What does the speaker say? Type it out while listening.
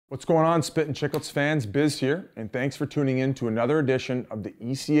What's going on, Spittin Chiclets fans? Biz here, and thanks for tuning in to another edition of the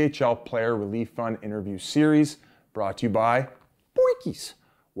ECHL Player Relief Fund interview series brought to you by Boykies.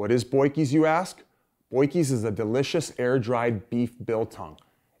 What is Boykies, you ask? Boykies is a delicious air-dried beef biltong.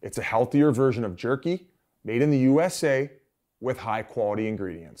 It's a healthier version of jerky, made in the USA with high-quality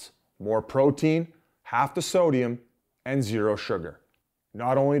ingredients. More protein, half the sodium, and zero sugar.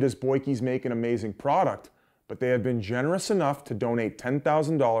 Not only does Boykies make an amazing product, but they have been generous enough to donate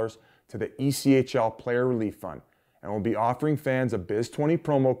 $10,000 to the ECHL Player Relief Fund and will be offering fans a Biz20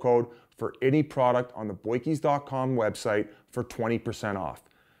 promo code for any product on the Boykies.com website for 20% off.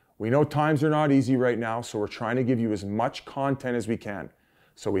 We know times are not easy right now, so we're trying to give you as much content as we can.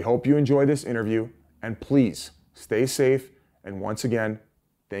 So we hope you enjoy this interview, and please stay safe, and once again,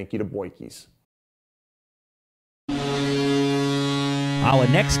 thank you to Boykies. Our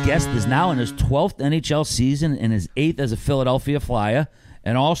next guest is now in his 12th NHL season and his 8th as a Philadelphia Flyer.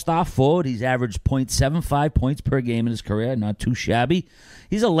 An all-star forward, he's averaged .75 points per game in his career, not too shabby.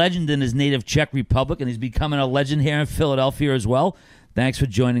 He's a legend in his native Czech Republic, and he's becoming a legend here in Philadelphia as well. Thanks for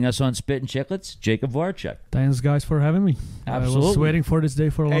joining us on Spittin Chiclets, Jakub Voracek. Thanks, guys, for having me. Absolutely. I was waiting for this day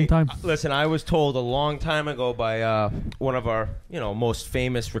for a long time. Listen, I was told a long time ago by one of our, most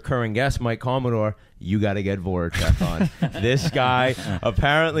famous recurring guests, Mike Commodore, you got to get Voracek on. This guy,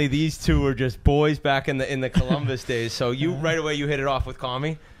 apparently these two were just boys back in the Columbus days. So you right away you hit it off with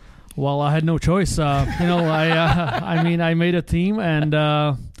Commie. Well, I had no choice. I made a team, and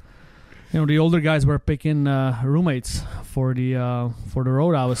the older guys were picking roommates for the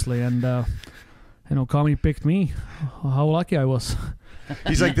road, obviously, and Commie picked me. How lucky I was.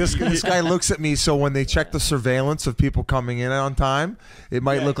 He's like, this guy looks at me, so when they check the surveillance of people coming in on time, it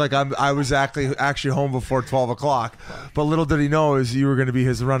might look like I was actually home before 12 o'clock. But little did he know is you were going to be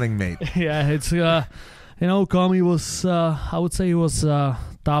his running mate. Yeah, it's Commie was I would say he was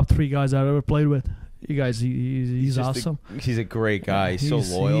top 3 guys I've ever played with. You guys, he's awesome. He's a great guy. He's so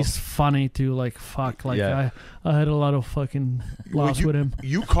loyal. He's funny too. I had a lot of fucking laughs with him.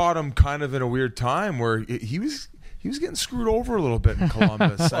 You caught him kind of in a weird time where he was getting screwed over a little bit in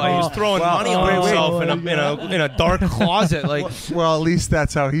Columbus. He was throwing money on himself in a dark closet. Well, at least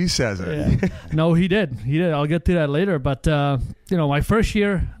that's how he says it. Yeah. No, he did. I'll get to that later. But my first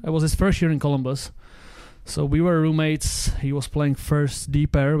year, it was his first year in Columbus. So we were roommates. He was playing first D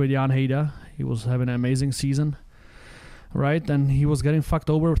pair with Jan Hejda. He was having an amazing season, right? And he was getting fucked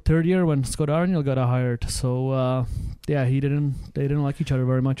over third year when Scott Arniel got hired. So, they didn't like each other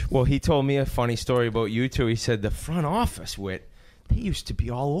very much. Well, he told me a funny story about you two. He said the front office, they used to be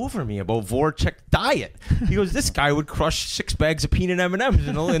all over me about Voracek diet. He goes, this guy would crush 6 bags of peanut M&Ms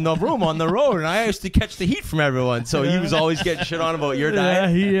in the room on the road, and I used to catch the heat from everyone. So he was always getting shit on about your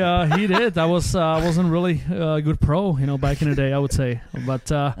diet. Yeah, he did. I wasn't really a good pro, back in the day, I would say.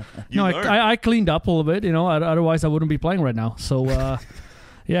 But I cleaned up a little bit, Otherwise I wouldn't be playing right now. So.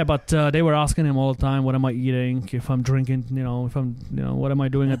 Yeah, but they were asking him all the time, what am I eating, if I'm drinking, what am I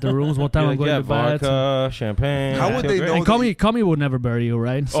doing at the rooms, what time I'm going to bed. Vodka, champagne. How would they know? And Commie would never bury you,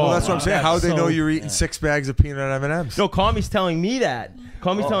 right? So that's what I'm saying. How would they know you're eating 6 bags of peanut M&Ms? No, Commie's telling me that.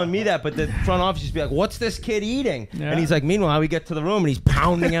 Telling me that, but the front office just be like, what's this kid eating? Yeah. And he's like, meanwhile, we get to the room and he's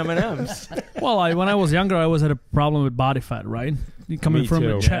pounding M&Ms. Well, when I was younger, I always had a problem with body fat, right? Coming from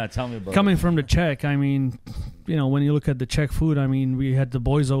the Czech, from the Czech, when you look at the Czech food, we had the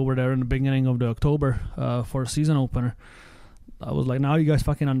boys over there in the beginning of the October for a season opener. I was like, now you guys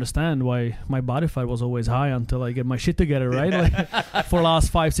fucking understand why my body fat was always high until I get my shit together, right? For the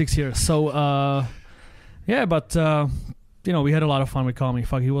last 5-6 years. So, we had a lot of fun with Commie.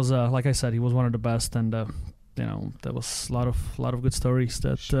 Fuck, he was, like I said, he was one of the best, and there was a lot of good stories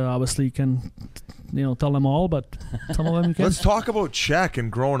that obviously you can, tell them all, but some of them you can't. Let's talk about Czech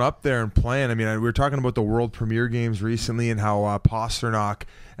and growing up there and playing. We were talking about the World Premier games recently and how Pasternak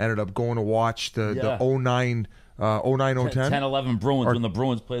ended up going to watch the 09-10. 10-11 Bruins when the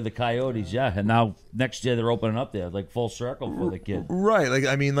Bruins played the Coyotes, and now next year they're opening up there, full circle for the kid. Right,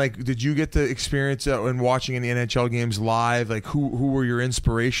 did you get to experience in watching any NHL games live? Who were your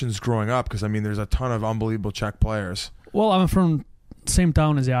inspirations growing up? Because there's a ton of unbelievable Czech players. Well, I'm from same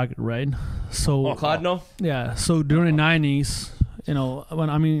town as Jakub, right? So Kladno? Yeah. So during the 90s,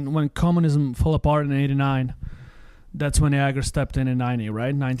 when communism fell apart in '89. That's when Jagr stepped in 90,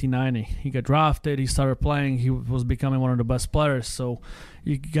 right? 1990. He got drafted. He started playing. He was becoming one of the best players. So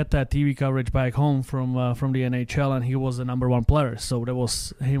you get that TV coverage back home from the NHL, and he was the number 1 player. So there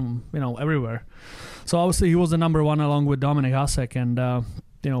was him, everywhere. So obviously he was the number 1 along with Dominik Hasek, and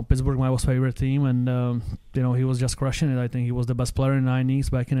Pittsburgh my was favorite team, and he was just crushing it. I think he was the best player in the 90s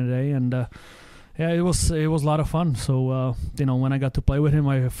back in the day, and Yeah, it was a lot of fun. So when I got to play with him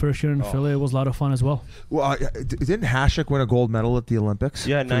my first year in Philly, it was a lot of fun as well. Well, didn't Hasek win a gold medal at the Olympics?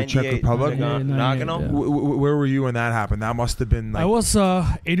 Yeah, for the Czech 98. Republic. Nagano. Yeah. Where were you when that happened? That must have been like I was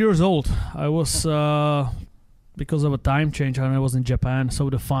 8 years old. I was because of a time change, and I was in Japan. So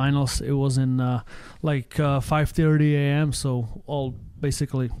the finals, it was in 5:30 a.m. So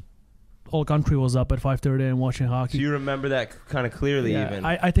all country was up at 5:30 a.m. watching hockey. So you remember that kind of clearly, even.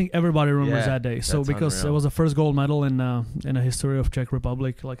 I think everybody remembers Yeah, that day. So that's because unreal. it was the first gold medal in the history of Czech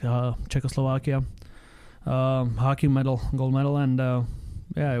Republic, Czechoslovakia, hockey medal, gold medal, and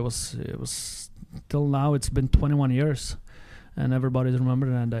it was till now. It's been 21 years, and everybody's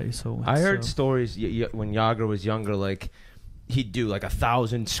remembered that day. So I heard stories when Jágr was younger, like he'd do like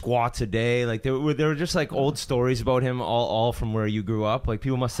 1,000 squats a day. Like there were just like old stories about him, all from where you grew up. Like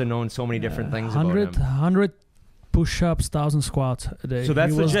people must have known so many different things about him. 100 push-ups, 1,000 squats a day. So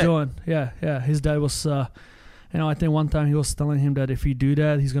that's he was legit. doing. Yeah. His dad was. I think one time he was telling him that if he do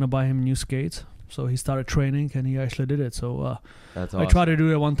that, he's gonna buy him new skates. So he started training, and he actually did it. So That's I awesome. tried to do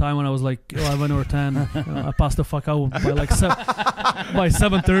that one time when I was like 11 or 10. I passed the fuck out by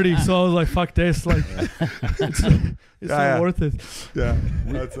 7:30. So I was like, "Fuck this!" Like, it's not worth it. yeah.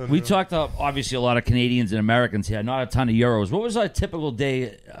 That's We talked obviously a lot of Canadians and Americans here, not a ton of Euros. What was a typical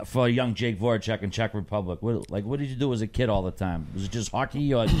day for a young Jake Voracek in Czech Republic? What did you do as a kid all the time? Was it just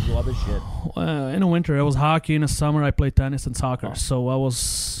hockey or did you do other shit? In the winter, it was hockey. In the summer, I played tennis and soccer. Oh. So I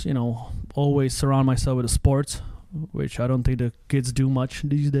was, always surround myself with the sports, which I don't think the kids do much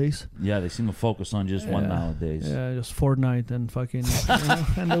these days. Yeah, they seem to focus on just one nowadays. Yeah, just Fortnite and fucking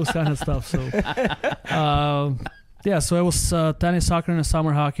and those kind of stuff. So, so it was tennis, soccer in the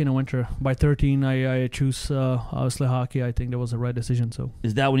summer, hockey in the winter. By 13, I choose obviously hockey. I think that was the right decision. So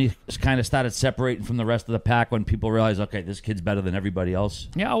Is that when you kind of started separating from the rest of the pack, when people realized, okay, this kid's better than everybody else?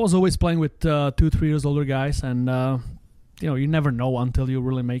 yeah, I was always playing with 2-3 years older guys, and you never know until you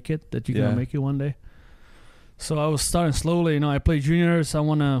really make it that you're gonna make it one day. So I was starting slowly. I played juniors. I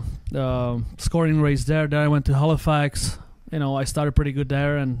won a scoring race there. Then I went to Halifax. I started pretty good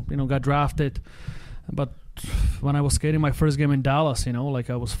there, and got drafted. But when I was skating my first game in Dallas, I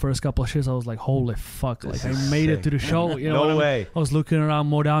was first couple of shifts, I was like, holy fuck, like I made it to the show. No way. I was looking around,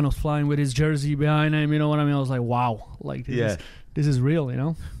 Modano's flying with his jersey behind him. You know what I mean? I was like, wow, like this is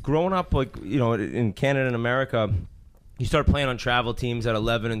real. Growing up, in Canada and America, you start playing on travel teams at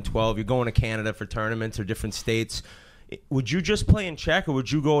 11 and 12. You're going to Canada for tournaments or different states. Would you just play in Czech, or were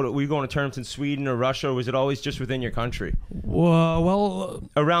you going to tournaments in Sweden or Russia, or was it always just within your country? Well,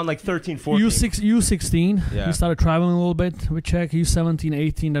 around like 13, 14. U16, Yeah. you started traveling a little bit with Czech. U17,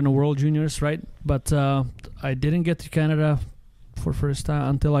 18, then the World Juniors, right? But I didn't get to Canada for first time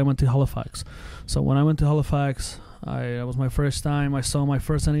until I went to Halifax. So when I went to Halifax, that was my first time. I saw my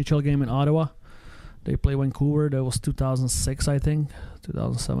first NHL game in Ottawa. They played Vancouver. That was 2006, I think.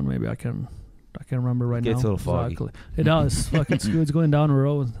 2007, maybe. I can remember right now. Gets a little foggy. Exactly. It does. Fucking it's going down the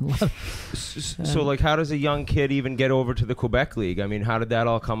road. So, how does a young kid even get over to the Quebec League? I mean, how did that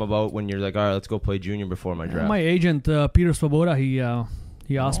all come about when you're like, all right, let's go play junior before my draft? My agent, Peter Svoboda,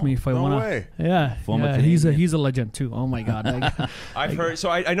 he asked me if I want to. Yeah, Former he's Canadian. a legend too. Oh my god. I've heard. So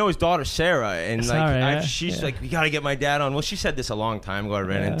I know his daughter Sarah, and Sarah, yeah. she's like, we got to get my dad on. Well, she said this a long time ago. I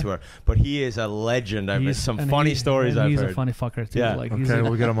ran into her, but he is a legend. I've heard some funny stories. I've he's heard. a funny fucker too. Yeah. Like, Okay,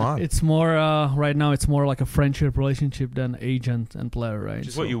 we'll get him on. It's more right now. It's more like a friendship relationship than agent and player, right? Which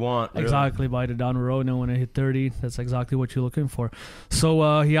is what you want. Really. Exactly. By the down the road, when I hit 30, that's exactly what you're looking for.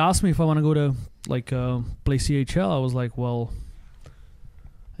 So he asked me if I want to go to play CHL. I was like, well,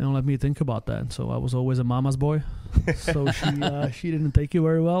 let me think about that. So I was always a mama's boy. So she didn't take it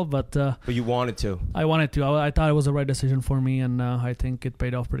very well, but you wanted to. I wanted to. I thought it was the right decision for me, and I think it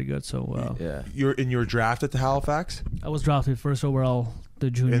paid off pretty good. So You were drafted to Halifax? I was drafted first overall,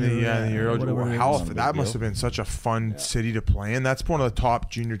 the junior. That must have been such a fun city to play in. That's one of the top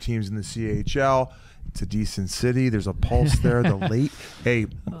junior teams in the CHL. It's a decent city. There's a pulse there.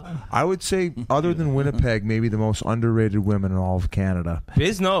 I would say, other than Winnipeg, maybe the most underrated women in all of Canada.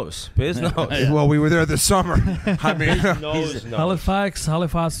 Biz knows. Well, we were there this summer. I mean, knows. Halifax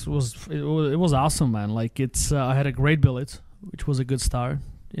it was awesome, man. Like I had a great billet, which was a good start.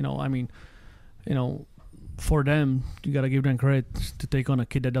 For them, you gotta give them credit to take on a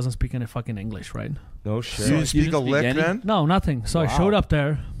kid that doesn't speak any fucking English, right? No shit. you didn't speak a lick any? then? No, nothing. So I showed up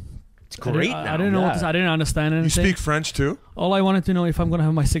there. It's great. I didn't know what this. I didn't understand anything. You speak French too? All I wanted to know if I'm gonna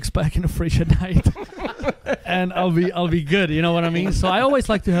have my 6-pack in the fridge at night. and I'll be good. You know what I mean? So I always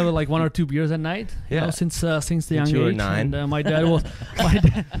like to have like 1 or 2 beers at night. You know, since the young you were age. 9. And my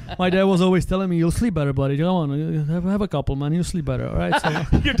dad was always telling me, "You'll sleep better, buddy. Come on, have a couple, man. You'll sleep better." All right.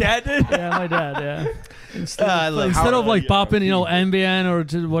 So, Your dad did? yeah, my dad. Yeah. Instead how- of like popping, Ambien or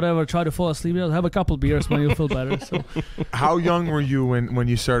just whatever, try to fall asleep. Have a couple beers, man. You'll feel better. So. How young were you when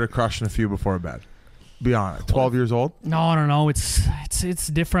you started crushing a few before bed? Be honest, 12 years old? No. It's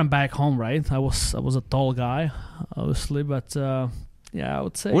different back home, right? I was a tall guy, obviously, but yeah, I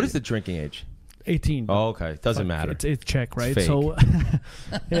would say. What is the drinking age? 18. Oh, okay. Doesn't matter. It's Czech, right? Fake. So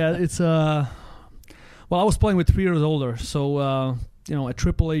yeah, it's well, I was playing with 3 years older, so at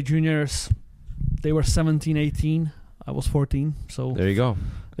AAA juniors, they were 17, 18. I was 14, so There you go.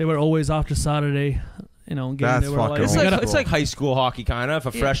 they were always after Saturday. Game. That's They were fucking It's old like, school. it's like high school hockey, kind of.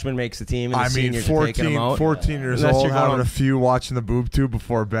 If a freshman makes the team and the I mean, seniors are taking 14, them out. 14 years Unless old, you're having going- a few, watching the boob tube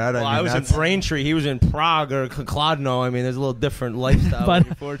before bed. Well, I I was in that's Braintree. He was in Prague or Kladno. I mean, there's a little different lifestyle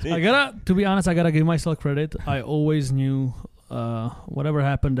But when you're 14. to be honest, I gotta give myself credit. I always knew whatever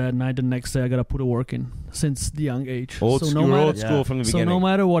happened that night, the next day I gotta put a work in since the young age. Old So school, no matter, old school from the So beginning. no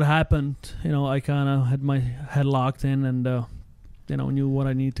matter what happened, I kind of had my head locked in and knew what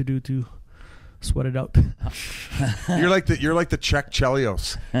I need to do to sweat it out. you're like the Czech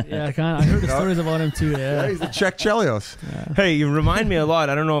Chelios. Yeah, I heard the stories about him too. Yeah, Yeah. he's the Czech Chelios. Hey, you remind me a lot.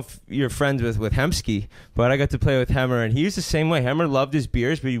 I don't know if you're friends with Hemsky, but I got to play with Hemmer, and he was the same way. Hemmer loved his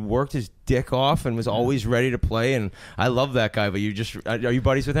beers, but he worked his dick off and was always ready to play, and I love that guy. But are you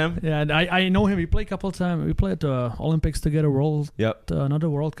buddies with him? Yeah, and I know him. We played a couple of times. We played at the Olympics together, Yep. not the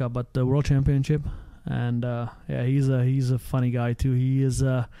World Cup, but the World Championship. And yeah, he's a funny guy too. He is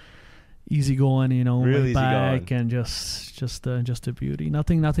easygoing, Really laid back, easygoing. and just a beauty.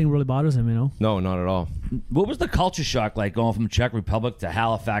 Nothing really bothers him, No, not at all. What was the culture shock like going from Czech Republic to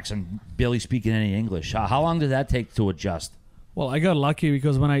Halifax and barely speaking any English? How long did that take to adjust? Well, I got lucky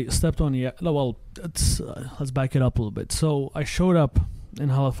because when I stepped on let's back it up a little bit. So I showed up in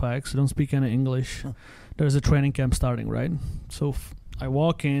Halifax. I don't speak any English. There's a training camp starting, right? So I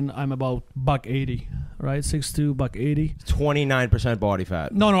walk in. I'm about $180, right? 6'2", $180. 29% body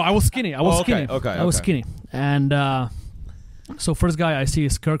fat. No, I was skinny. I was okay, skinny. okay, I was okay. skinny. And so first guy I see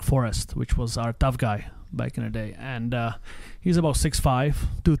is Kirk Forrest, which was our tough guy back in the day. And he's about 6'5",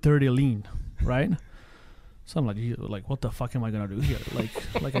 230 lean, right? So I'm like, what the fuck am I gonna do here?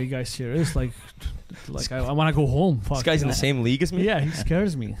 Like, are you guys serious? Like I want to go home. Fuck, This guy's in the same league as me? Yeah, he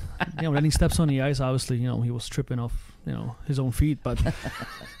scares me. Then he steps on the ice. Obviously, he was tripping off, his own feet. But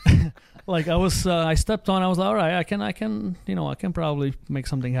like I stepped on. I was like, all right, I can probably make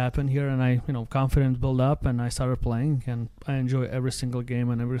something happen here. And I, confidence built up, and I started playing, and I enjoy every single game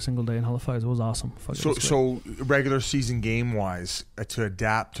and every single day in Halifax. It was awesome. Fuck, it was great. So regular season game wise, to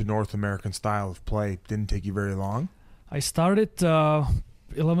adapt to North American style of play didn't take you very long. I started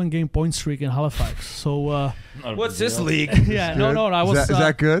 11-game point streak in Halifax. So What's this league? yeah, Good? no, I was. Is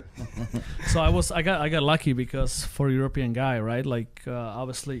that good? So I got lucky because for a European guy, right? Like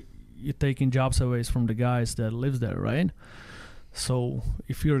obviously you're taking jobs away from the guys that lives there, right? So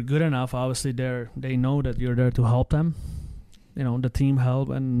if you're good enough, obviously they know that you're there to help them. The team help,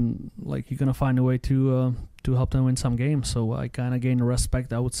 and like you're gonna find a way to help them win some games. So I kind of gained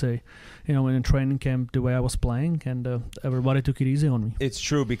respect, I would say, in a training camp the way I was playing, and everybody took it easy on me. It's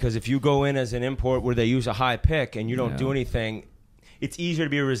true, because if you go in as an import where they use a high pick and you don't Yeah. do anything, it's easier to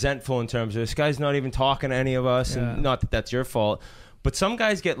be resentful in terms of this guy's not even talking to any of us, Yeah. and not that that's your fault. But some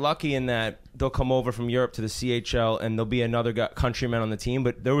guys get lucky in that they'll come over from Europe to the CHL and there'll be another countryman on the team,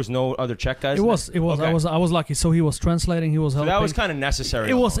 but there was no other Czech guys. It was. Okay. I was lucky. So he was translating. He was So helping. that was kind of necessary.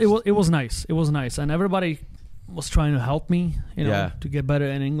 It was almost. nice, and everybody was trying to help me, Yeah. to get better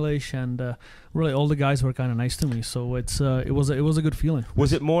in English, and really all the guys were kind of nice to me. So it was a good feeling.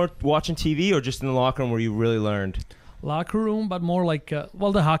 Was it more watching TV or just in the locker room where you really learned? Locker room, but more like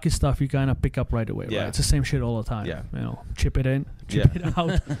the hockey stuff you kind of pick up right away. Yeah. Right? It's the same shit all the time. Yeah. Chip it in, chip it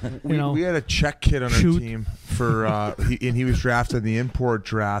out. We had a Czech kid on our Shoot. team and he was drafted in the import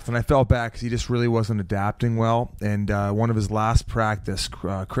draft, and I felt bad because he just really wasn't adapting well. And one of his last practice,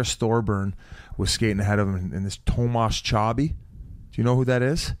 Chris Thorburn was skating ahead of him, and this Tomáš Chaby. Do you know who that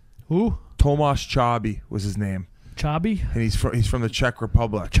is? Who? Tomáš Chaby was his name, Chaby? and he's from the Czech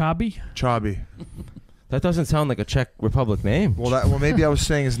Republic. Chaby? Chaby. That doesn't sound like a Czech Republic name. Well, maybe I was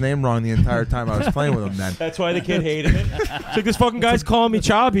saying his name wrong the entire time I was playing with him then. That's why the kid hated it. It's like, this fucking guy's calling me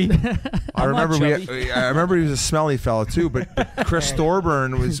Chobby. I remember he was a smelly fella too, but Chris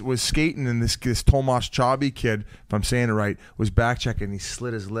Thorburn was skating, and this Tomas Chobby kid, if I'm saying it right, was back checking. He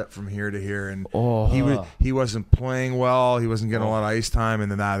slit his lip from here to here, and he wasn't playing well. He wasn't getting a lot of ice time,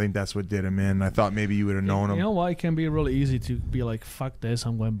 and then I think that's what did him in. I thought maybe you would have known him. You know why? It can be really easy to be like, fuck this,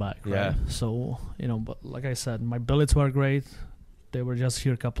 I'm going back. Right? Yeah. So, but like I said, my billets were great. They were just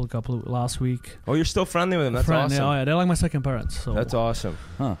here a couple last week. Oh, you're still friendly with them. That's awesome. Yeah, they're like my second parents. So that's awesome.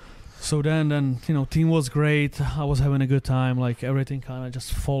 Huh. So then team was great. I was having a good time. Like everything kind of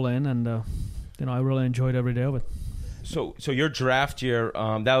just fall in, and I really enjoyed every day of it. So your draft year,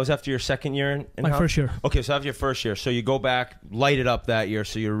 that was after your second year in my first year. Okay, so after your first year, so you go back, light it up that year,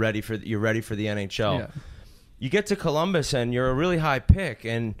 so you're ready for the NHL. Yeah. You get to Columbus, and you're a really high pick,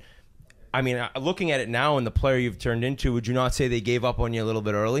 and I mean, looking at it now and the player you've turned into, would you not say they gave up on you a little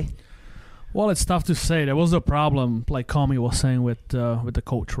bit early? Well, it's tough to say. There was a problem, like Kami was saying, with the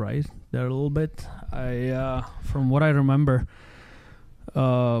coach, right? There a little bit. From what I remember,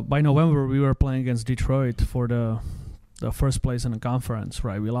 by November we were playing against Detroit for the first place in the conference,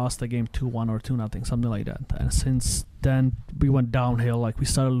 right? We lost the game 2-1 or 2-0, something like that. And since then we went downhill. Like we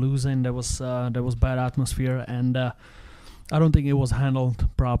started losing. There was bad atmosphere, and I don't think it was handled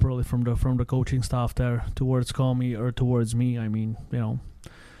properly from the coaching staff there towards Kami or towards me. I mean,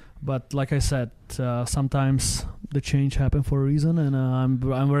 But like I said, sometimes the change happened for a reason, and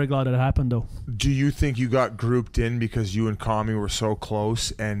I'm very glad it happened, though. Do you think you got grouped in because you and Kami were so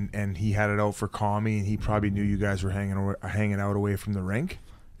close, and he had it out for Kami, and he probably knew you guys were hanging out away from the rink?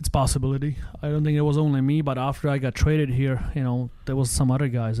 It's a possibility. I don't think it was only me, but after I got traded here, there was some other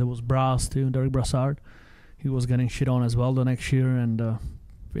guys. There was Brass too, Derek Brassard. He was getting shit on as well the next year, and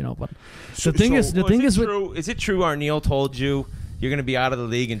But is it true? Arneal told you you're going to be out of the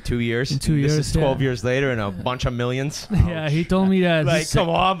league in 2 years. In 2 years, this is 12 years later, and a bunch of millions. Yeah, he told me that. Like, come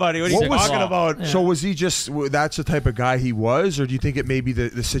on, buddy. What are you talking about? Yeah. So was he that's the type of guy he was, or do you think it maybe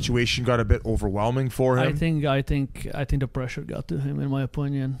the situation got a bit overwhelming for him? I think the pressure got to him, in my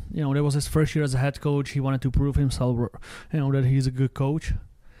opinion. There was his first year as a head coach. He wanted to prove himself, that he's a good coach.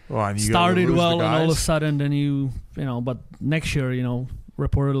 Well, and you started well, and all of a sudden, then but next year,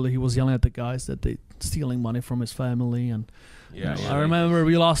 reportedly he was yelling at the guys that they stealing money from his family, and I remember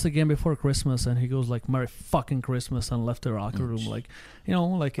we lost the game before Christmas, and he goes like, "Merry fucking Christmas," and left the locker room like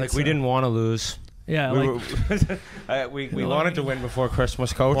we didn't want to lose. Yeah, we wanted to win before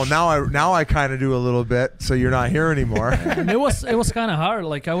Christmas, coach. Well, now I kind of do a little bit, so you're not here anymore. And it was kind of hard.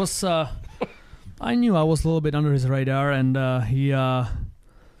 Like I knew I was a little bit under his radar, and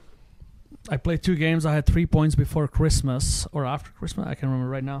I played 2 games. I had 3 points before Christmas or after Christmas. I can't remember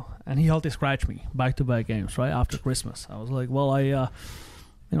right now. And he held to scratch me back-to-back games right after Christmas. I was like, well, I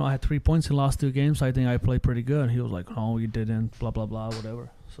had 3 points in the last 2 games. I think I played pretty good. And he was like, no, you didn't, blah, blah, blah,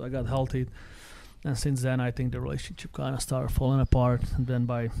 whatever. So I got healthy. And since then, I think the relationship kind of started falling apart. And then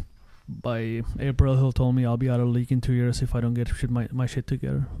by April, he told me I'll be out of the league in 2 years if I don't get my shit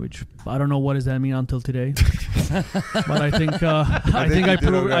together. Which I don't know what does that mean until today. But I think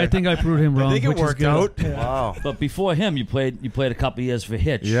I proved him wrong. I think it worked out. Yeah. Wow. But before him, you played a couple years for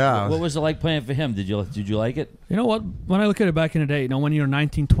Hitch. Yeah. What was it like playing for him? Did you like it? You know what? When I look at it back in the day, when you're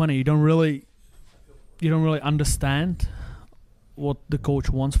 19, 20, you don't really understand what the coach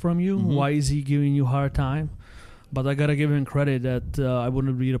wants from you. Mm-hmm. Why is he giving you a hard time? But I gotta give him credit that I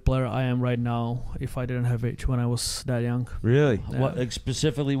wouldn't be the player I am right now if I didn't have H when I was that young. Really? Yeah. What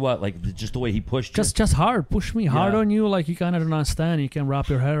specifically? What just the way he pushed you? Just hard, push me hard Yeah. on you. Like you kind of don't understand. You can wrap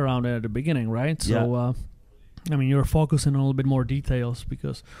your head around it at the beginning, right? So, you're focusing on a little bit more details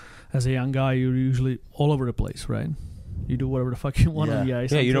because as a young guy, you're usually all over the place, right? You do whatever the fuck you want on the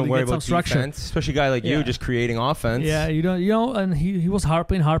ice. Yeah, you don't worry about structure. defense, especially a guy like you just creating offense. Yeah, you don't. And he was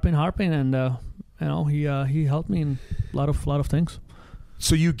harping, and. He helped me in a lot of things.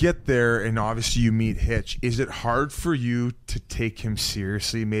 So you get there, and obviously you meet Hitch. Is it hard for you to take him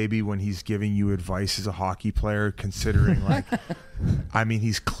seriously, maybe when he's giving you advice as a hockey player, considering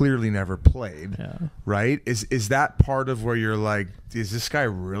he's clearly never played, right? Is that part of where you're like, is this guy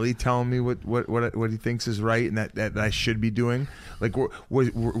really telling me what he thinks is right and that I should be doing? Like,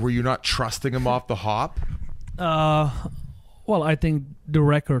 were you not trusting him off the hop? Well, I think the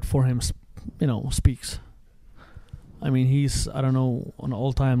record for him speaks. I mean, he's, I don't know, on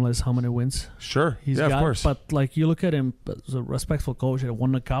all-time list how many wins. Sure. He's got, of course. But, you look at him as a respectful coach that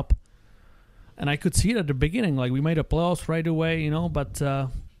won the cup. And I could see it at the beginning. Like, we made a playoffs right away, but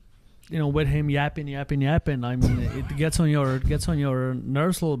with him yapping. I mean, it gets on your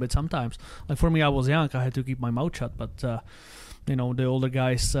nerves a little bit sometimes. Like for me, I was young, I had to keep my mouth shut, but the older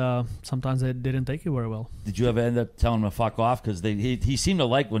guys sometimes they didn't take it very well. Did you ever end up telling him to fuck off? Because he seemed to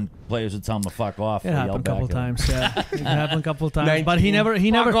like when players would tell him to fuck off. It happened a couple times. Yeah, it happened a couple times. But he never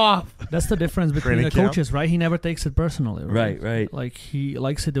Fuck off. That's the difference between the coaches, right? He never takes it personally. Right. Like he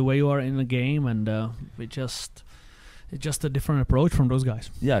likes it the way you are in the game, and it's just a different approach from those guys.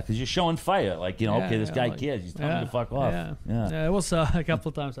 Yeah, because you're showing fire. Like, this guy cares. He's telling me to fuck off. Yeah, it was a couple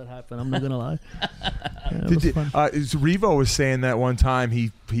of times that happened. I'm not going to lie. Revo was saying that one time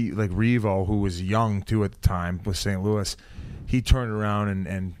he like Revo, who was young too at the time with St. Louis, he turned around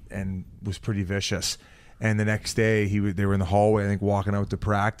and was pretty vicious. And the next day they were in the hallway, I think, walking out to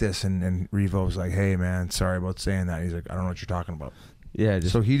practice, and Revo was like, "Hey man, sorry about saying that." He's like, "I don't know what you're talking about." Yeah,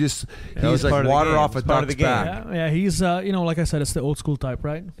 so he's like water off a duck's back. Yeah, he's like I said, it's the old school type,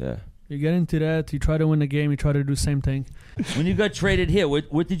 right? Yeah. You get into that, you try to win the game, you try to do the same thing. When you got traded here,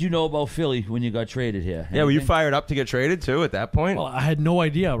 what did you know about Philly when you got traded here? Yeah, were you fired up to get traded too at that point? Well, I had no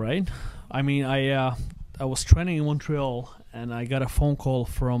idea, right? I mean, I was training in Montreal, and I got a phone call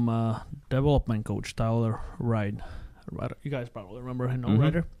from development coach Tyler Wright. You guys probably remember him,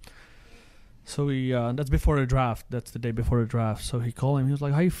 Ryder. So that's before the draft. That's the day before the draft. So he called him. He was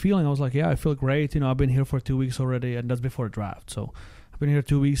like, "How you feeling?" I was like, "Yeah, I feel great. I've been here for 2 weeks already, and that's before the draft. So I've been here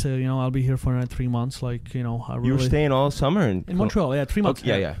 2 weeks. I'll be here for another 3 months. Like, I really." You were staying all summer in Montreal. Yeah, 3 months.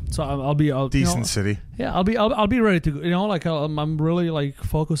 Okay, yeah. So I'll be decent city. Yeah, I'll be ready to go. Like I'm really like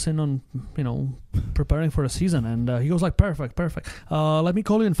focusing on preparing for the season. And he goes like, "Perfect. Let me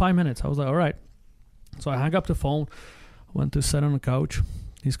call you in 5 minutes." I was like, "All right." So I hung up the phone, went to sit on the couch.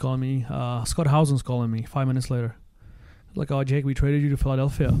 He's calling me. Scott Housen's calling me 5 minutes later. Like, "Oh, Jake, we traded you to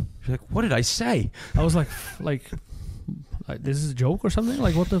Philadelphia." She's like, "What did I say?" I was like, this is a joke or something?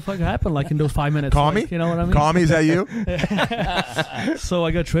 Like, what the fuck happened? Like in those 5 minutes? Call me? You know what I mean? Call me? Is that you? So I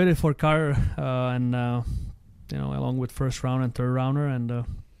got traded for Carter, and along with first round and third rounder, and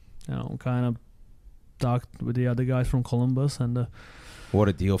kind of talked with the other guys from Columbus, and. What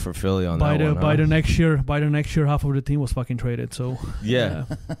a deal for Philly on by that the one. by the next year, half of the team was fucking traded. So yeah.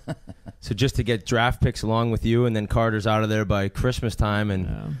 So just to get draft picks along with you, and then Carter's out of there by Christmas time,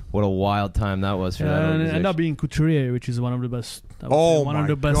 and what a wild time that was for that organization. And ended up being Couturier, which is one of the best. One of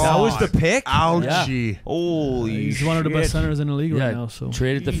the best. God. That was the pick. Ouchie! Yeah. Holy he's shit. one of the best centers in the league right now. So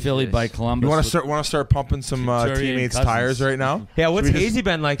traded to Philly by Columbus. You want to start pumping some teammates' tires right now? Yeah, what's Hazy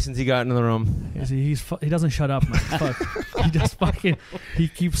been like since he got into the room? He doesn't shut up, man. Fuck. He just fucking he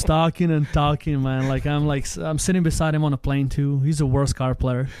keeps talking and talking, man. I'm sitting beside him on a plane too. He's the worst car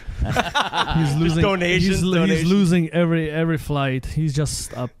player. He's losing donations. He's losing every flight. He's just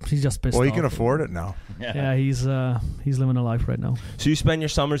pissed off. Well, he can afford it now. Yeah, he's living a life right now. So you spend your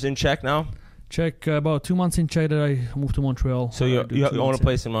summers in Czech now? Czech, about 2 months in Czech that I moved to Montreal. So you own a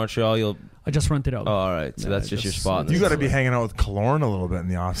place in Montreal? I just rent it out. Oh, all right. So that's just your spot. You got to be hanging out with Killorn a little bit in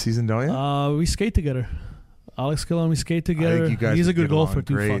the off season, don't you? We skate together. Alex Killorn, we skate together. I think you guys he's a good get golfer along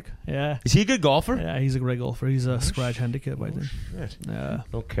too. great. Fuck. Yeah. Is he a good golfer? Yeah, he's a great golfer. He's a scratch handicap, I think. Shit. Yeah.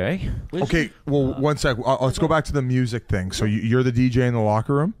 Okay. Okay. Well, one sec. Let's go back to the music thing. So you're the DJ in the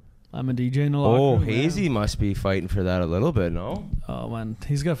locker room? I'm a DJ in the locker room. Hazy must be fighting for that a little bit, no? Oh man,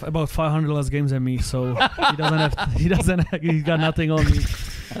 he's got about 500 less games than me, so he's got nothing on me.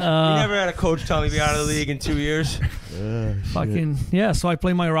 You never had a coach tell me to be out of the league in 2 years. Fucking yeah. So I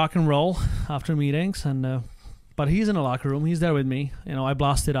play my rock and roll after meetings, and but he's in the locker room. He's there with me. I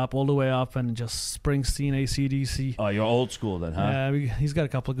blast it up all the way up, and just Springsteen, AC/DC. Oh, you're old school then, huh? Yeah, he's got a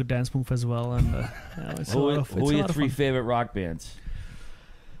couple of good dance moves as well. And who are your three favorite rock bands?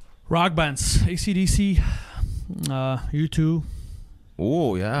 Rock bands: AC/DC, U2.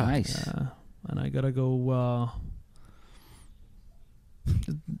 Oh yeah, nice. And I gotta go.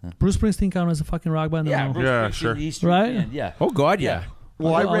 Bruce Springsteen count as a fucking rock band? Yeah, sure. Right? Band, yeah. Oh God, yeah.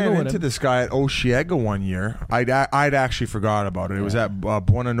 Well, I ran into this guy at Oshiega one year. I'd actually forgot about it. It was at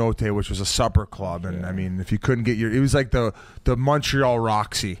Buona Notte, which was a supper club, and I mean, if you couldn't get it was like the Montreal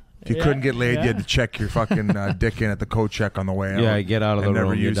Roxy. If you couldn't get laid, you had to check your fucking dick in at the coat check on the way out. Yeah, get out of the room.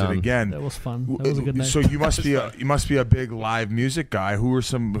 Never use it done. again. That was fun. That was a good night. So you must be a big live music guy. Who are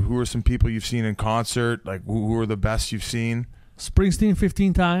some people you've seen in concert? Like who are the best you've seen? Springsteen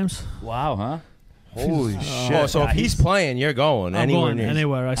 15 times. Wow, huh? Holy shit! Oh, so if he's playing, you're going I'm anywhere. going near.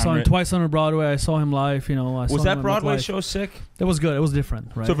 anywhere. I saw him twice on Broadway. I saw him live. You know, Was that Broadway show sick? It was good. It was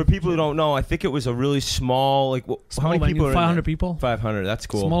different, right? So for people who don't know, I think it was a really small, like Small how many venue, people are in 500 there? people. 500. That's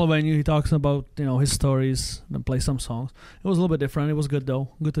cool. Small venue. He talks about his stories and play some songs. It was a little bit different. It was good though.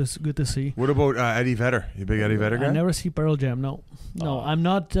 Good to see. What about Eddie Vedder? You a big Eddie Vedder guy? I never see Pearl Jam. No, I'm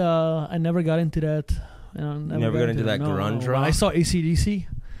not. I never got into that. Never got into that grunge rock? I saw AC/DC.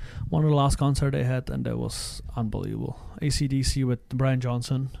 One of the last concert they had, and that was unbelievable. AC/DC with Brian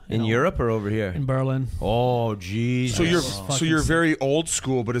Johnson. In Europe or over here? In Berlin. Oh, jeez. So you're very old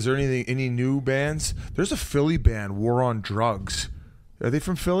school, but is there any new bands? There's a Philly band, War on Drugs. Are they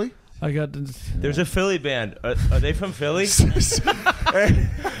from Philly? I got. There's a Philly band. Are they from Philly?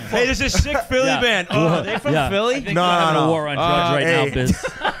 Hey, there's a sick Philly band. Oh, are they from Philly? No. War on drugs right now, Biz.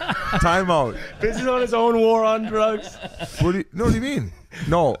 Time out. Biz is on his own war on drugs. What do you mean?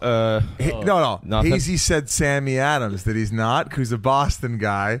 No. No. Nothing. Hazy said Sammy Adams. That he's not, who's a Boston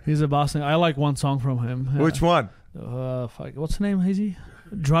guy. He's a Boston. I like one song from him. Which one? What's the name, Hazy?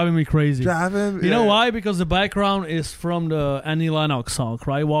 Driving Me Crazy. You know why? Because the background is from the Annie Lennox song,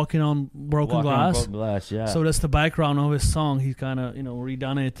 right? Walking on Broken Glass. Yeah. So that's the background of his song. He kind of,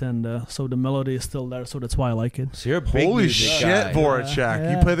 redone it, and so the melody is still there. So that's why I like it. So you're a big Holy music shit, guy. Voracek.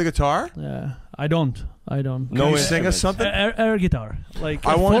 Yeah. You play the guitar? Yeah, I don't. Can you sing us something? Air guitar. Like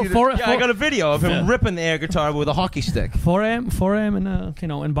I want you to- I got a video of him ripping the air guitar with a hockey stick. 4 a.m.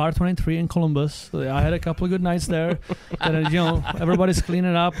 in Bar 23 in Columbus. I had a couple of good nights there. And everybody's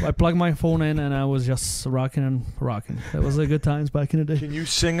cleaning up. I plugged my phone in and I was just rocking. That was a good times back in the day. Can you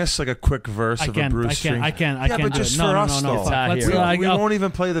sing us like a quick verse of a Bruce Springsteen? I can't. Yeah, but do just it. for No, us, no. though. Fuck. We won't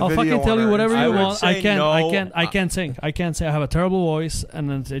even play the I'll video. fucking tell you whatever I you would want. say I can't. no. I can't sing. I can't say I have a terrible voice, and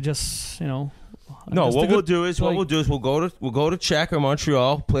then it just No, what we'll do is we'll go to Czech or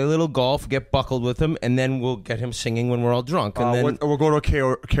Montreal, play a little golf, get buckled with him, and then we'll get him singing when we're all drunk, and then we'll go to a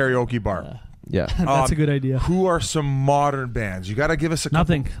karaoke bar. yeah. That's a good idea. Who are some modern bands? You got to give us a couple.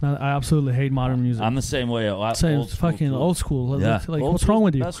 Nothing. I absolutely hate modern music. I'm the same way. Same Old school, fucking too. old school. Yeah. Like Old what's school's wrong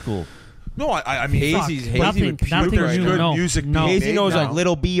with you? That's cool. No, I mean, Hazy Nothing would puke new. right good now. music. No. being Hazy made knows now. like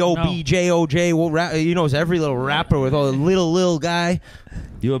little B.O.B.J.O.J. He knows every little rapper with all the little guy.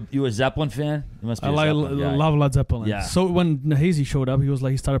 You a Zeppelin fan? You must be. I a Zeppelin guy. love Led Zeppelin. Yeah. So when Hazy showed up,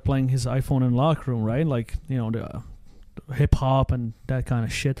 he started playing his iPhone in the locker room, right? Like the hip hop and that kind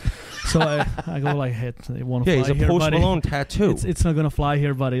of shit. So I go like, "Hit, they want to Yeah, fly he's a here, Post buddy. Malone tattoo. It's not gonna fly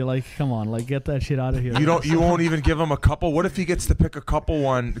here, buddy. Like, come on, like get that shit out of here." You won't even give him a couple. What if he gets to pick a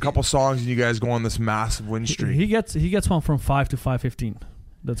couple songs and you guys go on this massive win streak? He gets one from 5 to 5:15.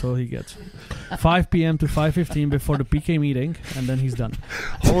 That's all he gets. 5 p.m. to 5:15 before the PK meeting, and then he's done.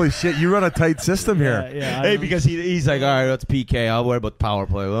 Holy shit, you run a tight system here. Yeah. Hey, because he's like, all right, that's PK. I'll worry about the power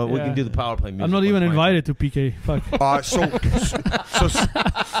play. Well, we can do the power play music. I'm not even invited to PK. Fuck.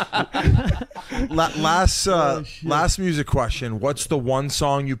 Last music question. What's the one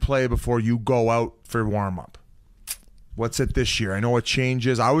song you play before you go out for warm up? What's it this year? I know it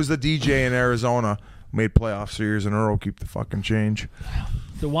changes. I was the DJ in Arizona. Made playoffs 3 years in a row. Keep the fucking change.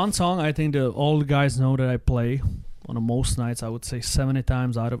 The one song I think all the guys know that I play on the most nights, I would say 70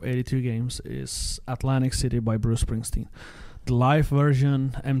 times out of 82 games, is Atlantic City by Bruce Springsteen. The live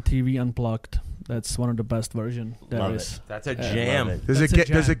version, MTV Unplugged. That's one of the best versions there Love is. it. That's a jam. Does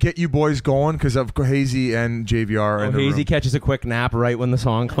it get you boys going? Because of Hazy and JVR in the Hazy room. catches a quick nap right when the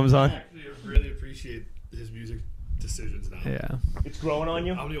song comes on. I actually really appreciate his music decisions now. Yeah. It's growing on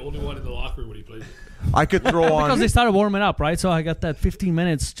you? I'm the only one in the locker room when he plays it. I could throw on. Because they started warming up, right? So I got that 15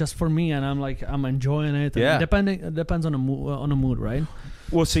 minutes just for me, and I'm enjoying it. Yeah. It depends on the mood, right?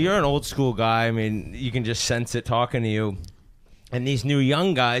 Well, so you're an old school guy. I mean, you can just sense it talking to you. And these new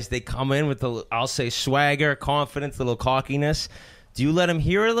young guys, they come in with I'll say swagger, confidence, a little cockiness. Do you let them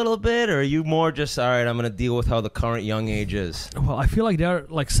hear a little bit, or are you more just, all right, I'm going to deal with how the current young age is? Well, I feel like they're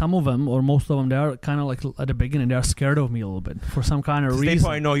like some of them, or most of them, they're kind of like at the beginning, they're scared of me a little bit for some kind of They reason.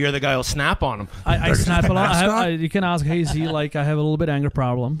 probably know you're the guy who'll snap on them. I snap a lot. You can ask Hazy, like I have a little bit anger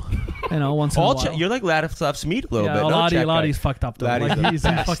problem, once in a while. You're like Ladislav Smith a little bit. Yeah, Laddie's fucked up though. Laddie's Like he's the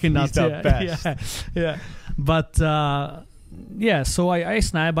best. fucking nuts. He's the best. Yeah. But so I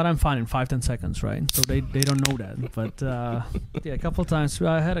snap, but I'm fine in 5-10 seconds, right? So they don't know that. But a couple of times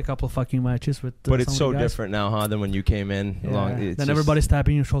I had a couple of fucking matches with. But it's some so of the guys. different now, huh? Than when you came in. Yeah. Then everybody's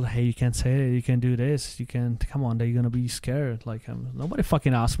tapping your shoulder. Hey, you can't say it. You can do this. You can. Come on, they're gonna be scared. Like nobody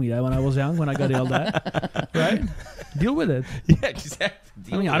fucking asked me that when I was young. When I got yelled at, right? Deal with it. Yeah,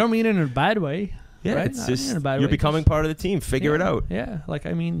 exactly. I mean, I don't mean it in a bad way. Yeah, right? it's I mean just in a bad you're way, becoming part of the team. Figure it out. Yeah,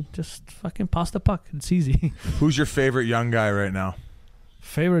 just fucking pass the puck. It's easy. Who's your favorite young guy right now?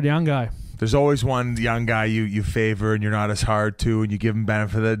 Favorite young guy? There's always one young guy you favor and you're not as hard to, and you give him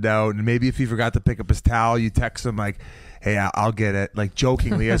benefit of the doubt. And maybe if he forgot to pick up his towel, you text him like, hey, I'll get it, like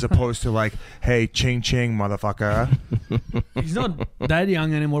jokingly, as opposed to like, hey, ching ching, motherfucker. He's not that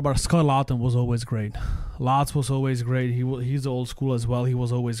young anymore, but Scott Lawton was always great. Lots was always great. He's old school as well. He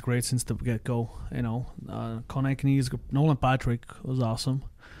was always great since the get-go. Konechny, Nolan Patrick was awesome.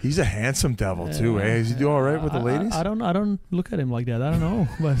 He's a handsome devil too, eh? Is he do all right with the ladies? I don't look at him like that. I don't know.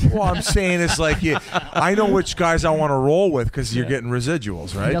 But well, I'm saying it's like I know which guys I want to roll with because you're getting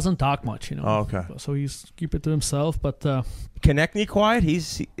residuals, right? He doesn't talk much, Oh, okay. So he's keep it to himself. But Konechny quiet?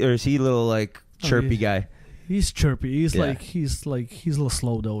 Or is he a little like chirpy guy? He's chirpy. He's a little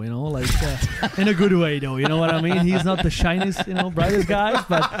slow though, like in a good way though. You know what I mean? He's not the shiniest, brightest guy,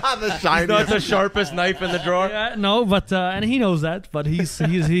 but the shiniest. Not the sharpest knife in the drawer. Yeah, no, but and he knows that. But he's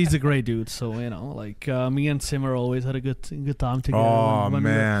a great dude. So me and Simmer always had a good time together. Oh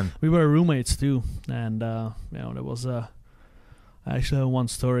man, we were roommates too, and there was I actually have one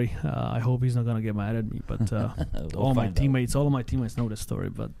story. I hope he's not gonna get mad at me, but all of my teammates know this story.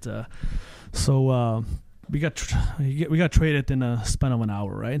 But we got traded in a span of an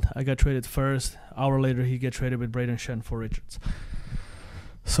hour, right? I got traded first. Hour later, he get traded with Braden Shen for Richards.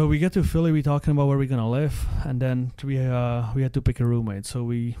 So we get to Philly. We talking about where we're gonna live, and then we had to pick a roommate. So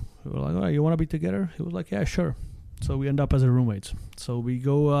we were like, "All right, you want to be together?" He was like, "Yeah, sure." So we end up as a roommates. So we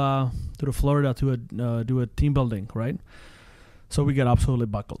go to the Florida to do a team building, right? So we get absolutely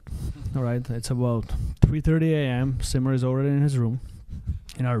buckled. All right, it's about 3:30 a.m. Simmer is already in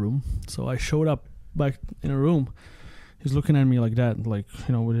our room. So I showed up back in a room. He's looking at me like that,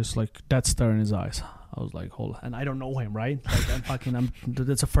 with his that stare in his eyes. I was like, hold on. And I don't know him, right?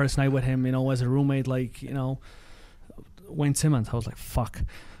 That's the first night with him, as a roommate, Wayne Simmons. I was like, fuck,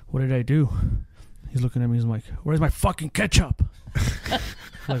 what did I do? He's looking at me, he's like, where's my fucking ketchup?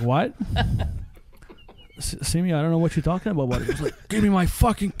 Like, what? See me, I don't know what you're talking about, buddy. He was like, give me my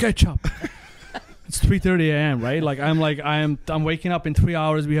fucking ketchup. It's 3:30 a.m., right? I'm waking up in 3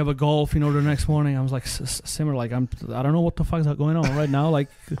 hours. We have a golf, the next morning. I was like, Simmer, I don't know what the fuck's going on right now. I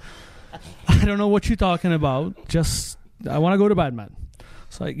don't know what you're talking about. Just, I want to go to bed, man.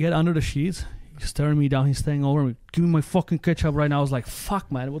 So I get under the sheets. He's staring me down. He's staying over me. Give me my fucking ketchup right now. I was like, fuck,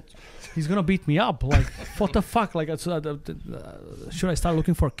 man. What? He's going to beat me up. What the fuck? Should I start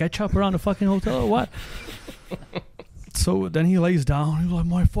looking for ketchup around the fucking hotel or what? So then he lays down. He was like,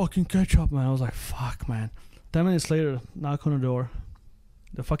 my fucking ketchup, man. I was like, fuck, man. 10 minutes later, knock on the door.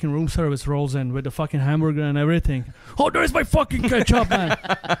 The fucking room service rolls in with the fucking hamburger and everything. Oh, there's my fucking ketchup, man.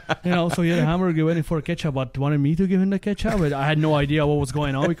 So he had a hamburger waiting for ketchup, but wanted me to give him the ketchup. But I had no idea what was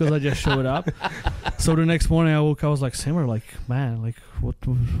going on because I just showed up. So the next morning I woke up, I was like, Simmer, man,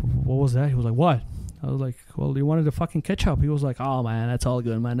 what was that? He was like, what? I was like, well, you wanted the fucking ketchup. He was like, oh, man, that's all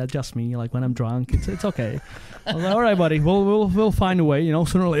good, man. That's just me. When I'm drunk, it's okay. I was like, all right, buddy. We'll find a way,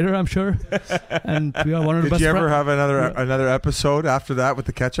 sooner or later, I'm sure. And we are one of the best. Did you ever have another episode after that with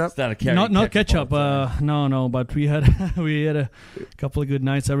the ketchup? Not ketchup. No. But we had a couple of good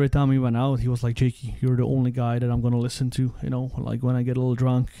nights. Every time we went out, he was like, Jakey, you're the only guy that I'm going to listen to. When I get a little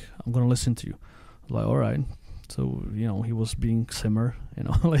drunk, I'm going to listen to you. I was like, all right. So, he was being Simmer,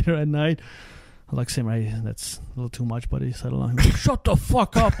 later at night. Like, Simmer, that's a little too much, buddy. Settle down. Like, shut the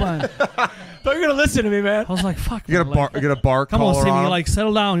fuck up, man. You're going to listen to me, man. I was like, fuck, you man. Get a bar come on, Simmy,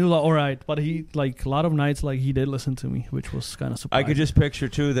 settle down. He was like, all right. But he, a lot of nights, he did listen to me, which was kind of surprising. I could just picture,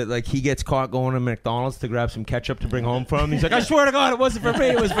 too, that, he gets caught going to McDonald's to grab some ketchup to bring home for him. He's like, I swear to God, it wasn't for me.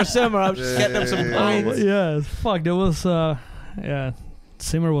 It was for Simmer. I was just getting him some pints. Yeah, fuck. There was,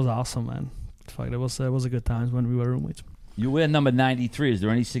 Simmer was awesome, man. Fuck, it was a good times when we were roommates. You wear number 93. Is there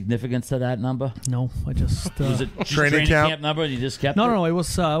any significance to that number? No, I just was it just training camp number? You just kept No. It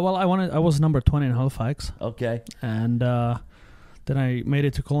was I was number 20 in Halifax. Okay. And then I made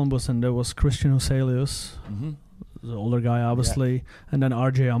it to Columbus, and there was Christian Huselius, the older guy, obviously, and then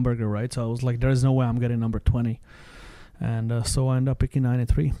RJ Umberger, right? So I was like, there's no way I'm getting number 20. And so I ended up picking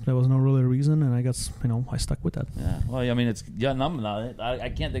 93. There was no really reason, and I guess, I stuck with that. Yeah. Well, I mean, it's your number now. I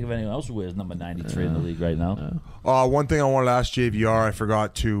can't think of anyone else who wears number 93 in the league right now. One thing I wanted to ask JVR, I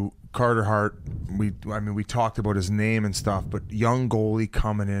forgot to. Carter Hart, we talked about his name and stuff, but young goalie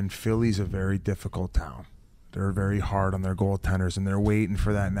coming in, Philly's a very difficult town. They're very hard on their goaltenders, and they're waiting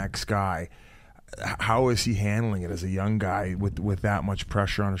for that next guy. How is he handling it as a young guy with that much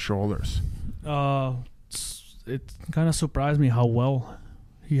pressure on his shoulders? It kind of surprised me how well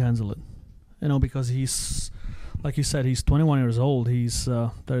he handled it. Because he's, like you said, he's 21 years old. He's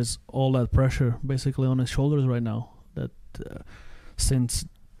there's all that pressure basically on his shoulders right now. That since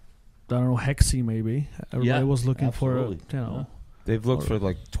I don't know, Hexy maybe everybody was looking absolutely. for They've looked for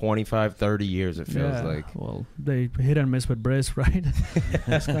like 25, 30 years, it feels like. Well, they hit and miss with Briz, right?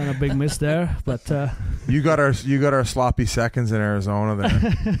 That's kind of a big miss there. But you got our sloppy seconds in Arizona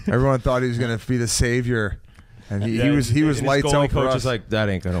there. Everyone thought he was going to be the savior, and he was lights out for us. Was like, that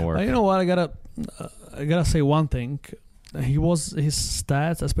ain't going to work. You know what? I gotta say one thing. His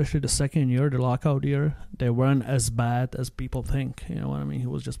stats, especially the second year, the lockout year, they weren't as bad as people think. You know what I mean? He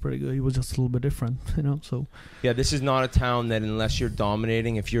was just pretty good. He was just a little bit different, you know. So yeah, this is not a town that unless you're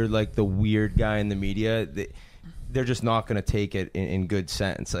dominating, if you're like the weird guy in the media, they're just not going to take it in good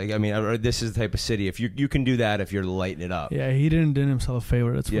sense. Like, I mean, this is the type of city if you can do that if you're lighting it up. Yeah, he didn't do himself a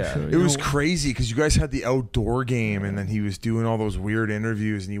favor. That's for sure. It was crazy because you guys had the outdoor game, and then he was doing all those weird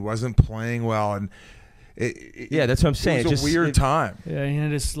interviews, and he wasn't playing well, and. That's what I'm saying. It was a weird time. Yeah, he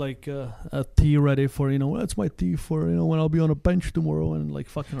had this like a tea ready for that's my tea for when I'll be on a bench tomorrow and like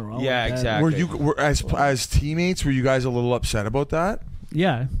fucking around. Yeah, like exactly. As teammates, were you guys a little upset about that?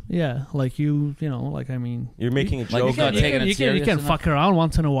 Yeah. Like I mean, you're making a joke. You can fuck around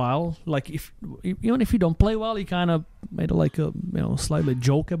once in a while. Like even if you don't play well, you kind of made like a slightly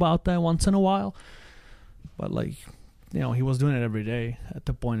joke about that once in a while. But like he was doing it every day. At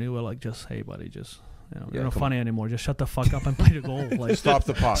the point, we were like, just hey, buddy, just. You're not funny anymore. Just shut the fuck up and play the goal. Like, stop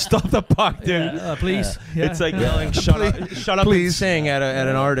the puck. Stop the puck, dude. Please. Yeah. It's like yelling, shut up and sing at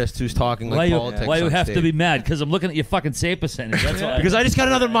an artist who's talking like politics. Why you have stage. to be mad? Because I'm looking at your fucking save percentage. That's why. Because I just got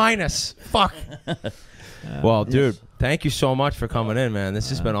another minus. Fuck. Well, dude, thank you so much for coming in, man. This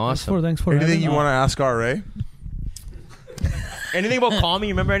has been awesome. Thanks for anything you want to ask RA? Anything about Commie?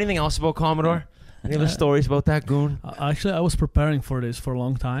 You remember anything else about Commodore? Any other stories about that goon? Actually, I was preparing for this for a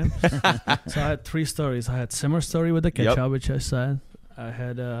long time. So I had 3 stories. I had Simmer's story with the ketchup, which I said. I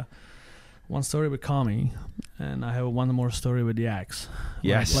had one story with Commie, and I have one more story with the axe.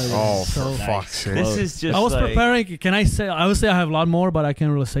 Yes. For fuck's sake. This is just I was preparing. Can I say? I would say I have a lot more, but I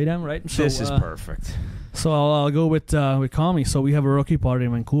can't really say them, right? So, this is perfect. So I'll go with Commie. So we have a rookie party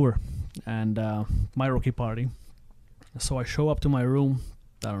in Vancouver, and my rookie party. So I show up to my room.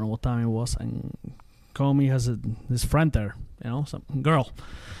 I don't know what time it was, and Comey has this friend there, some girl.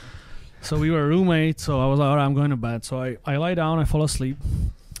 So we were roommates, so I was like, all right, I'm going to bed. So I lie down, I fall asleep.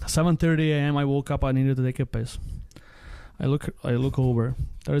 7:30 a.m., I woke up, I needed to take a piss. I look over.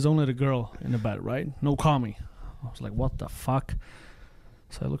 There is only the girl in the bed, right? No Comey. I was like, what the fuck?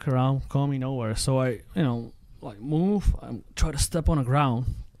 So I look around, Comey nowhere. So I, move, I try to step on the ground.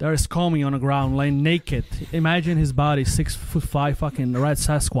 There is Comey on the ground, laying naked. Imagine his body, 6'5", fucking red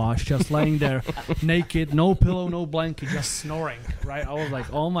Sasquatch, just laying there, naked, no pillow, no blanket, just snoring. Right? I was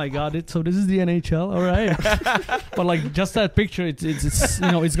like, oh my god! So this is the NHL, all right? But like, just that picture,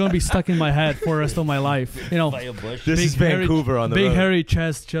 it's gonna be stuck in my head for the rest of my life. This is Vancouver on the road. Big hairy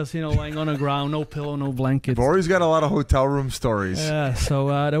chest, just laying on the ground, no pillow, no blanket. Rory's got a lot of hotel room stories. Yeah, so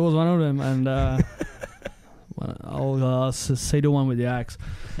that was one of them, and. I'll say the one with the axe.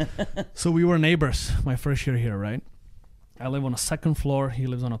 So we were neighbors my first year here, right? I live on a 2nd floor. He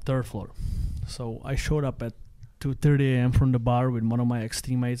lives on a 3rd floor. So I showed up at 2:30 a.m. from the bar with one of my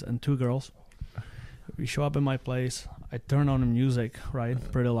ex-teammates and 2 girls. We show up in my place. I turn on the music, right?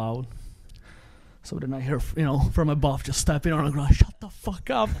 Pretty loud. So then I hear, from above, just stepping on the ground, shut the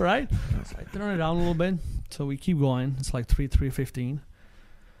fuck up, right? So I turn it down a little bit. So we keep going. It's like 3:15.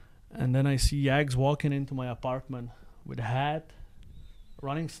 And then I see Yags walking into my apartment with a hat,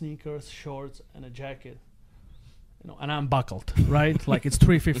 running sneakers, shorts, and a jacket. And I'm buckled, right? Like it's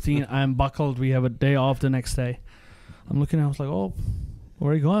 3:15, I'm buckled. We have a day off the next day. I'm looking at him, I was like, oh,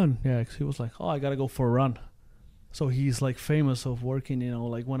 where are you going? Yeah, he was like, oh, I got to go for a run. So he's like famous of working,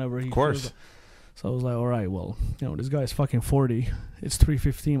 like whenever he... Of course. So I was like, all right, well, this guy's fucking 40. It's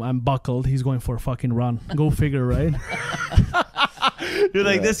 3:15. I'm buckled. He's going for a fucking run. Go figure, right? You're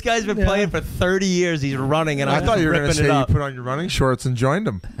like, this guy's been playing for 30 years. He's running, and I thought you were going to say you put on your running shorts and joined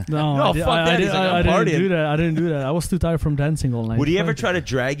him. No, fuck that. He's like, I'm I partying. didn't do that. I didn't do that. I was too tired from dancing all night. Would he ever try to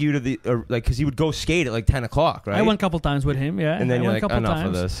drag you to the because he would go skate at like 10 o'clock, right? I went a couple times with him, yeah. And then you're like, enough times.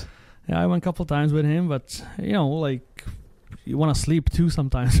 of this. Yeah, I went a couple times with him, but you want to sleep too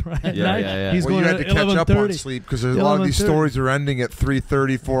sometimes, right? Yeah. He's Well, you going had to catch up on sleep because a lot of these 11:30. stories are ending at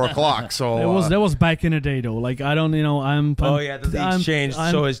 3:30, 4 o'clock. So that was back in the day, though. Like I don't, I'm. Oh yeah, the league's changed.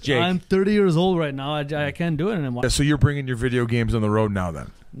 So has Jake. I'm 30 years old right now. I can't do it anymore. Yeah, so you're bringing your video games on the road now,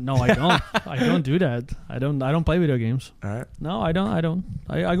 then? No, I don't. I don't do that. I don't play video games. All right. No, I don't.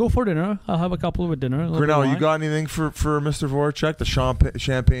 I go for dinner. I'll have a couple with dinner. Grinnell, you got anything for Mr. Voracek? The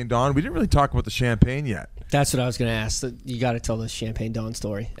champagne Don? We didn't really talk about the champagne yet. That's what I was going to ask. You got to tell the Champagne Dawn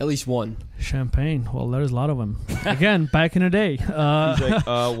story. At least one. Champagne. Well, there's a lot of them. Again, back in the day. He's like,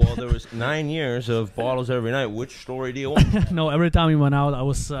 well, there was 9 years of bottles every night. Which story do you want? No, every time we went out, I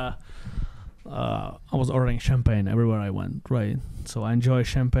was ordering champagne everywhere I went, right? So I enjoy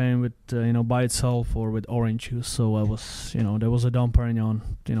champagne with, by itself or with orange juice. So I was, there was a Dom Perignon,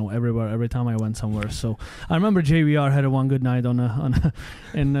 everywhere, every time I went somewhere. So I remember JVR had a one good night in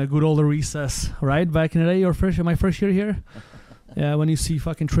a good old recess, right? Back in the day, my first year here. Yeah, when you see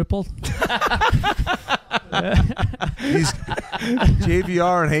fucking triple.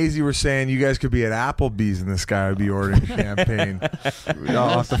 JVR and Hazy were saying you guys could be at Applebee's and this guy would be ordering champagne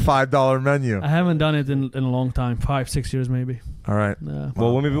off the $5 menu. I haven't done it in a long time, 5-6 years maybe. All right.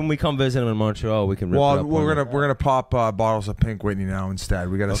 Well, when we come visit him in Montreal, we can. Well, we're gonna pop bottles of Pink Whitney now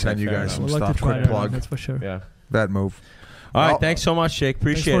instead. We got to send you guys some We'd stuff. like to try Quick that plug. out, that's for sure. Yeah. Bad move. All right. Thanks so much, Jake.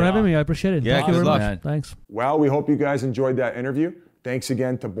 Appreciate Thanks for it. having me. I appreciate it. Yeah, Thank you good very luck. much. Thanks. Well, we hope you guys enjoyed that interview. Thanks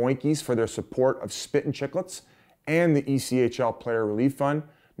again to Boinkies for their support of Spittin Chiclets and the ECHL Player Relief Fund.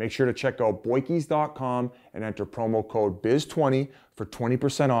 Make sure to check out boinkies.com and enter promo code BIZ20 for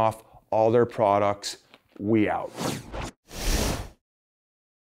 20% off all their products. We out.